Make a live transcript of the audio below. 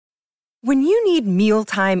When you need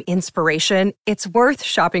mealtime inspiration, it's worth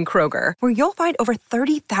shopping Kroger, where you'll find over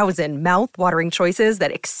 30,000 mouth-watering choices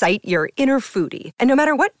that excite your inner foodie. And no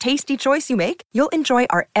matter what tasty choice you make, you'll enjoy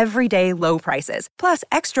our everyday low prices, plus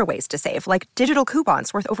extra ways to save, like digital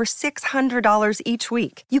coupons worth over $600 each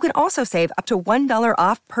week. You can also save up to $1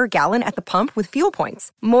 off per gallon at the pump with fuel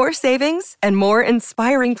points. More savings and more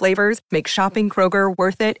inspiring flavors make shopping Kroger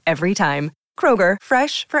worth it every time. Kroger,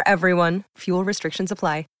 fresh for everyone. Fuel restrictions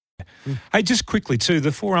apply. Hey, just quickly too,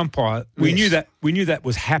 the 4 umpire. We knew that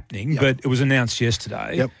was happening, but it was announced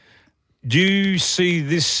yesterday. Yep. Do you see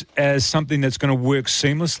this as something that's going to work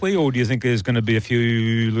seamlessly, or do you think there's going to be a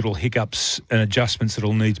few little hiccups and adjustments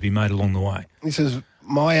that'll need to be made along the way? This is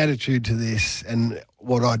my attitude to this, and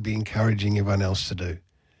what I'd be encouraging everyone else to do.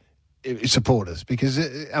 Supporters, because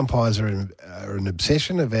umpires are an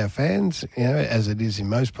obsession of our fans, as it is in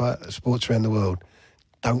most sports around the world.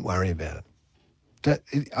 Don't worry about it.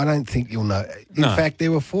 I don't think you'll know. In fact,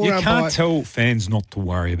 there were 4 umpires. You can't tell fans not to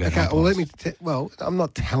worry about umpires. Well, I'm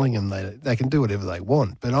not telling them they can do whatever they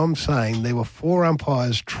want, but I'm saying there were 4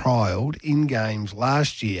 umpires trialled in games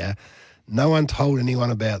last year. No one told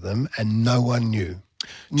anyone about them, and no one knew.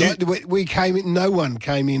 No one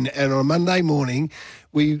came in, and on a Monday morning,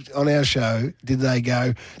 on our show, did they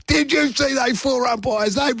go, did you see they 4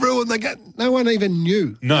 umpires? They ruined the game. No one even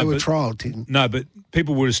knew they were trialled, Tim. No, but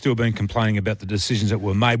people would have still been complaining about the decisions that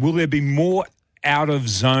were made. Will there be more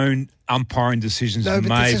out-of-zone umpiring decisions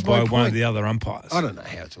made by one of the other umpires? I don't know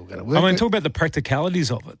how it's all going to work. I mean, talk about the practicalities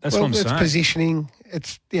of it. That's what I'm saying. It's positioning.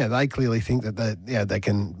 They clearly think that they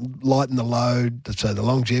can lighten the load, so the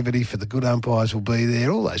longevity for the good umpires will be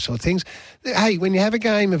there, all those sort of things. Hey, when you have a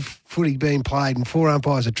game of footy being played and 4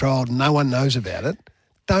 umpires are trialled and no one knows about it,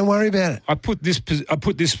 don't worry about it. I put this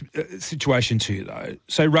situation to you, though.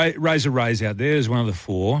 So Razor Ray's out there as one of the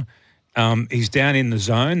 4. He's down in the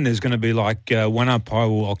zone. There's going to be one umpire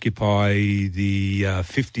will occupy the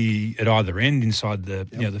 50 at either end inside the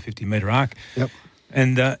the 50-metre arc. Yep.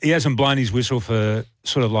 And he hasn't blown his whistle for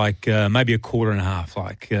sort of maybe a quarter and a half.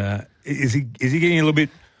 Is he getting a little bit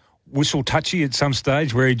whistle touchy at some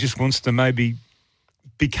stage where he just wants to maybe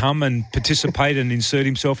become and participate and insert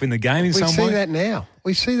himself in the game in some way?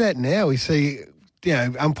 We see that now. We see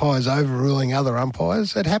umpires overruling other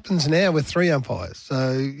umpires. It happens now with 3 umpires.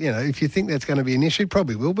 So, if you think that's going to be an issue,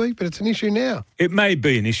 probably will be, but it's an issue now. It may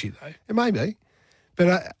be an issue, though. It may be.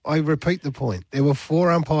 But I repeat the point. There were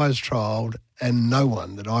 4 umpires trialled, and no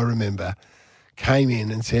one that I remember came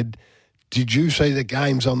in and said, did you see the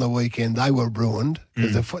games on the weekend? They were ruined.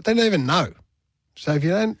 Because they don't even know. So if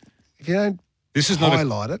you don't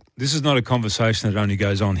highlight it. This is not a conversation that only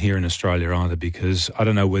goes on here in Australia either, because I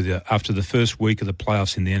don't know whether after the first week of the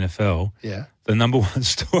playoffs in the NFL, the number one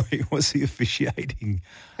story was the officiating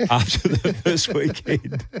after the first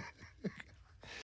weekend.